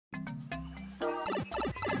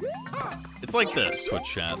It's like this, Twitch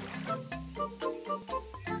chat.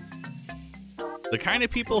 The kind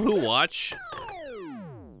of people who watch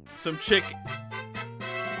some chick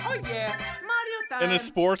Oh yeah, Mario time. in a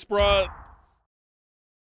sports bra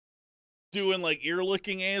doing like ear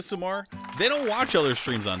licking ASMR, they don't watch other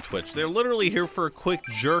streams on Twitch. They're literally here for a quick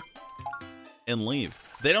jerk and leave.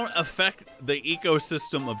 They don't affect the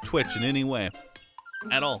ecosystem of Twitch in any way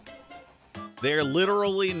at all. They're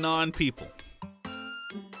literally non-people.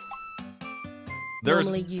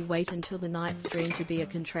 Normally you wait until the night stream to be a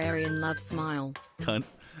contrarian love smile. Cunt.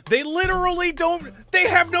 They literally don't. They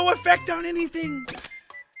have no effect on anything.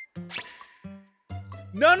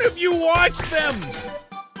 None of you watch them.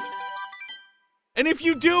 And if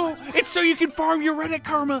you do, it's so you can farm your Reddit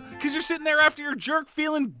karma, because you're sitting there after your jerk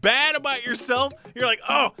feeling bad about yourself. You're like,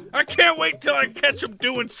 oh, I can't wait till I catch them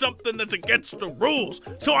doing something that's against the rules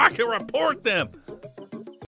so I can report them.